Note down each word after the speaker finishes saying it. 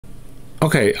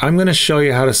Okay, I'm going to show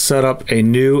you how to set up a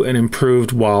new and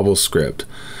improved Wobble script.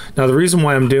 Now the reason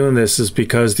why I'm doing this is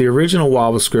because the original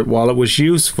Wobble script, while it was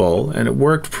useful and it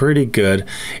worked pretty good,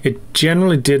 it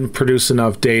generally didn't produce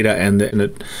enough data and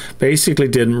it basically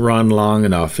didn't run long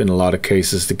enough in a lot of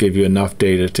cases to give you enough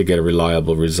data to get a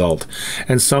reliable result.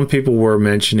 And some people were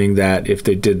mentioning that if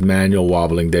they did manual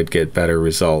wobbling, they'd get better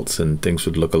results and things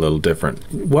would look a little different.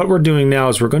 What we're doing now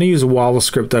is we're going to use a Wobble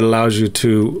script that allows you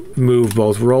to move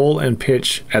both roll and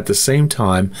pitch at the same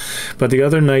time. But the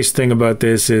other nice thing about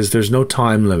this is there's no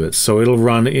time limit. So it'll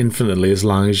run infinitely as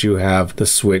long as you have the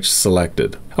switch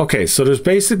selected. Okay, so there's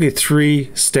basically 3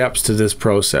 steps to this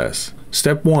process.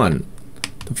 Step 1,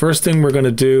 the first thing we're going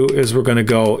to do is we're going to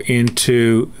go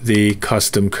into the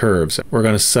custom curves. We're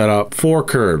going to set up 4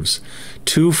 curves.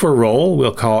 2 for roll,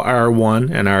 we'll call R1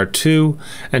 and R2,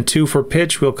 and 2 for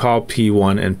pitch, we'll call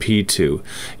P1 and P2.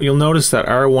 You'll notice that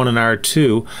R1 and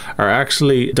R2 are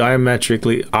actually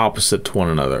diametrically opposite to one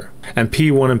another, and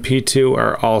P1 and P2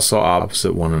 are also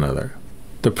opposite one another.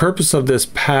 The purpose of this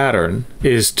pattern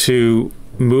is to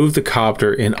move the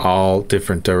copter in all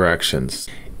different directions.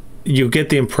 You get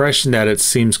the impression that it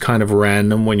seems kind of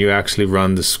random when you actually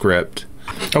run the script.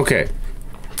 Okay.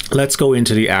 Let's go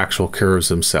into the actual curves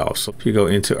themselves. So if you go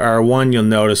into R1, you'll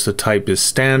notice the type is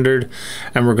standard,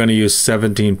 and we're going to use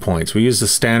 17 points. We use the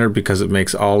standard because it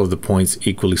makes all of the points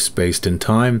equally spaced in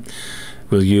time.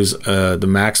 We'll use the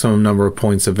maximum number of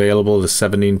points available, the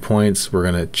 17 points. We're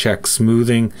going to check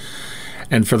smoothing.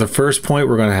 And for the first point,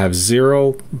 we're going to have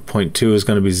 0. Point 2 is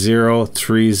going to be 0,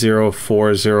 3, 0,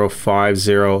 4, 0, 5,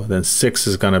 0. Then 6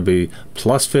 is going to be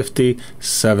plus 50,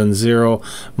 7, 0,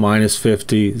 minus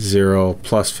 50, 0,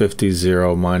 plus 50,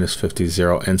 0, minus 50,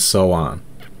 0, and so on.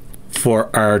 For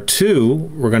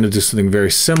R2, we're going to do something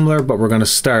very similar, but we're going to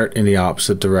start in the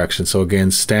opposite direction. So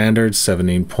again, standard,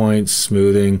 17 points,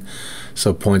 smoothing.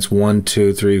 So points 1,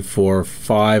 2, 3, 4,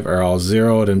 5 are all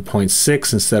 0. Then point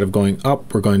 6, instead of going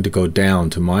up, we're going to go down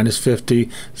to minus 50,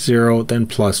 0, then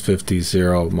plus 50,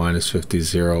 0, minus 50,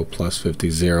 0, plus 50,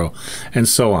 0, and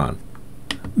so on.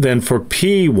 Then for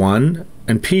P1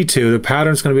 and P2, the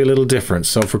pattern is going to be a little different.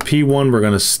 So for P1, we're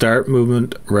going to start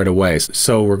movement right away.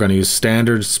 So we're going to use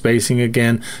standard spacing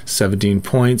again, 17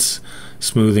 points,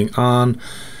 smoothing on.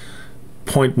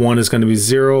 Point 1 is going to be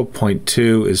 0, point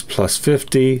 2 is plus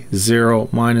 50, 0,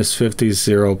 minus 50,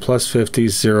 0, plus 50,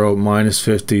 0, minus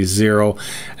 50, 0,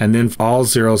 and then all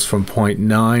zeros from point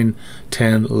 9,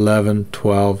 10, 11,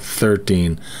 12,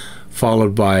 13,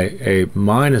 followed by a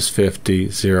minus 50,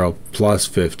 0, plus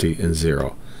 50, and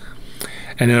 0.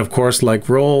 And then of course, like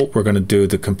roll, we're going to do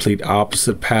the complete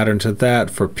opposite pattern to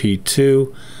that. For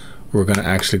P2, we're going to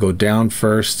actually go down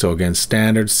first. So again,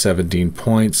 standard, 17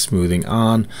 points, smoothing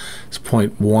on. So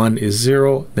point 1 is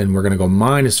 0. Then we're going to go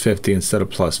minus 50 instead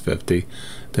of plus 50.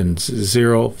 Then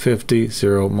 0, 50,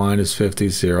 0, minus 50,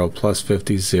 0, plus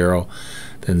 50, 0.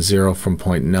 Then 0 from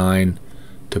point 9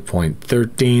 to point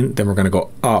 13. Then we're going to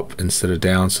go up instead of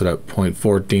down. So that point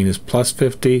 14 is plus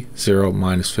 50, 0,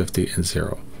 minus 50, and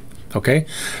 0. Okay,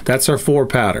 that's our 4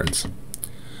 patterns.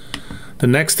 The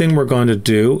next thing we're going to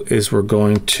do is we're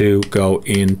going to go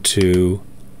into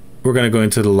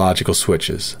the logical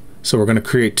switches. So we're going to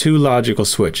create 2 logical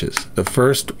switches. The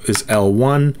first is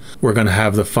L1. We're going to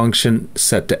have the function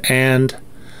set to AND,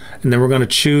 and then we're going to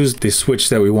choose the switch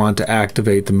that we want to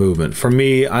activate the movement. For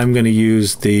me, I'm going to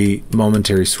use the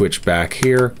momentary switch back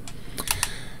here.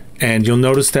 And you'll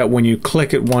notice that when you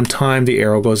click it one time, the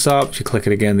arrow goes up. If you click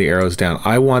it again, the arrow's down.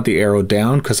 I want the arrow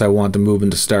down because I want the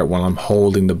movement to start while I'm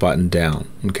holding the button down.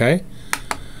 Okay?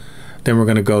 Then we're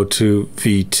going to go to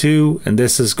V2, and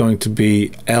this is going to be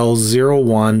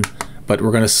L01, but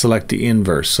we're going to select the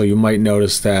inverse. So you might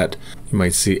notice that you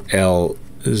might see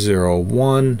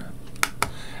L01,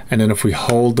 and then if we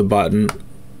hold the button,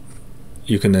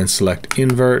 you can then select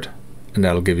invert, and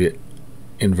that'll give you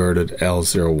inverted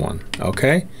L01.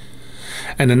 Okay?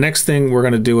 And the next thing we're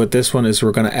going to do with this one is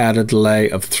we're going to add a delay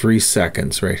of 3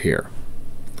 seconds right here.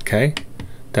 Okay?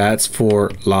 That's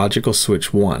for logical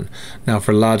switch 1. Now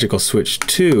for logical switch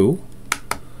 2,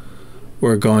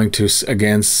 we're going to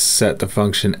again set the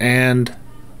function AND.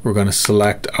 We're going to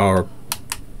select our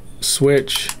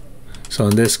switch. So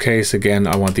in this case, again,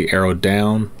 I want the arrow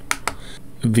down.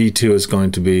 V2 is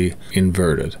going to be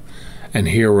inverted. And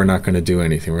here we're not going to do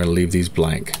anything. We're going to leave these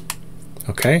blank.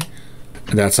 Okay?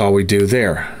 And that's all we do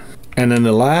there. And then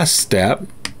the last step,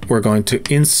 we're going to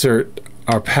insert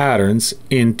our patterns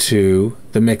into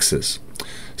the mixes.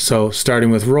 So starting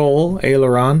with roll,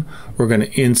 aileron, we're going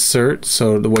to insert.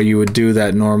 So the way you would do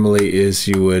that normally is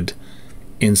you would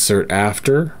insert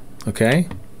after, okay?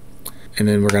 And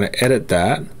then we're going to edit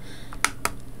that.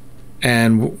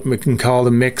 And we can call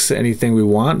the mix anything we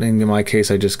want. In my case,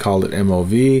 I just called it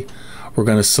MOV. We're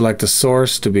going to select the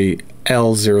source to be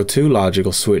L02,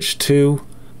 logical switch 2.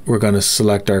 We're going to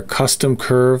select our custom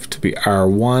curve to be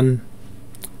R1.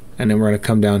 And then we're going to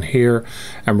come down here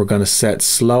and we're going to set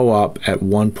slow up at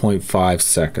 1.5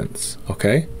 seconds.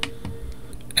 Okay?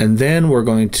 And then we're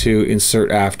going to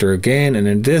insert after again. And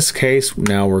in this case,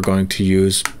 now we're going to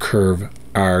use curve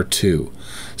R2.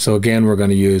 So again, we're going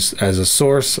to use as a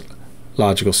source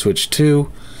logical switch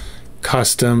 2,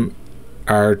 custom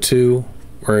R2.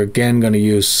 We're again going to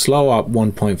use slow up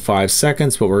 1.5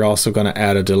 seconds, but we're also going to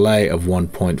add a delay of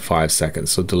 1.5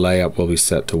 seconds. So delay up will be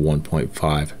set to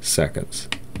 1.5 seconds.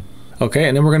 Okay,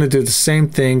 and then we're going to do the same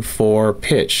thing for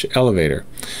pitch elevator.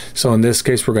 So in this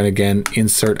case, we're going to again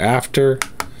insert after,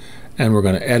 and we're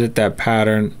going to edit that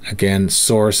pattern. Again,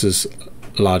 source is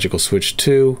logical switch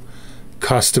 2.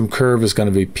 Custom curve is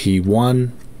going to be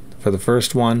P1 for the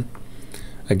first one.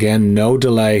 Again, no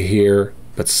delay here,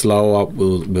 but slow up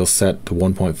we'll set to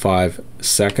 1.5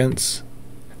 seconds.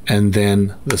 And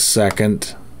then the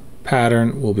second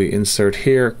pattern will be insert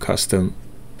here, custom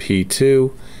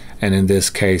P2. And in this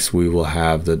case, we will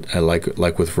have the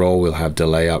like with roll, we'll have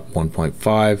delay up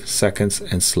 1.5 seconds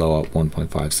and slow up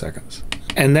 1.5 seconds.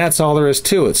 And that's all there is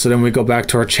to it. So then we go back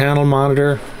to our channel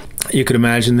monitor. You could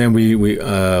imagine then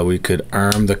we could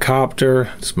arm the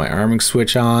copter. It's my arming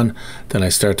switch on. Then I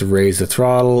start to raise the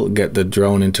throttle, get the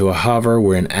drone into a hover.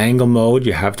 We're in angle mode.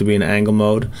 You have to be in angle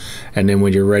mode. And then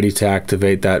when you're ready to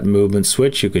activate that movement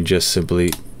switch, you can just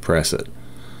simply press it.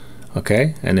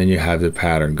 Okay, and then you have the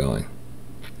pattern going.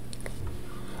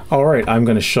 All right, I'm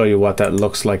going to show you what that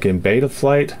looks like in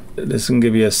Betaflight. This can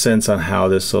give you a sense on how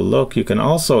this will look. You can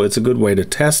also, it's a good way to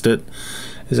test it,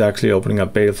 is actually opening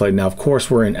up Betaflight. Now, of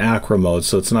course, we're in acro mode,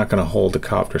 so it's not going to hold the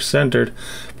copter centered,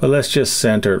 but let's just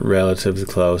center it relatively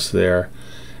close there,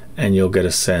 and you'll get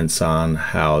a sense on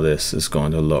how this is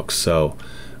going to look. So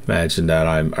imagine that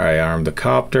I arm the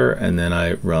copter, and then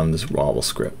I run this Wobble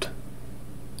script.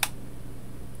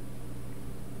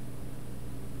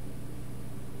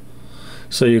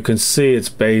 So you can see it's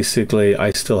basically,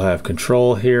 I still have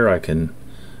control here. I can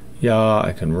yaw,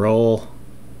 I can roll.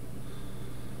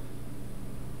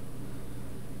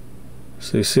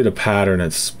 So you see the pattern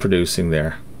it's producing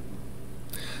there.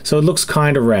 So it looks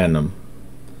kind of random.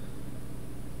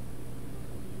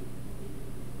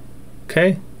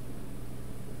 Okay.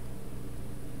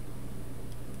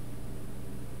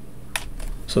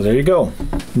 So there you go.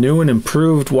 New and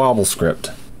improved Wobble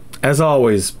script. As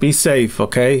always, be safe,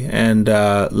 okay? And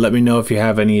let me know if you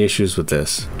have any issues with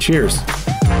this. Cheers.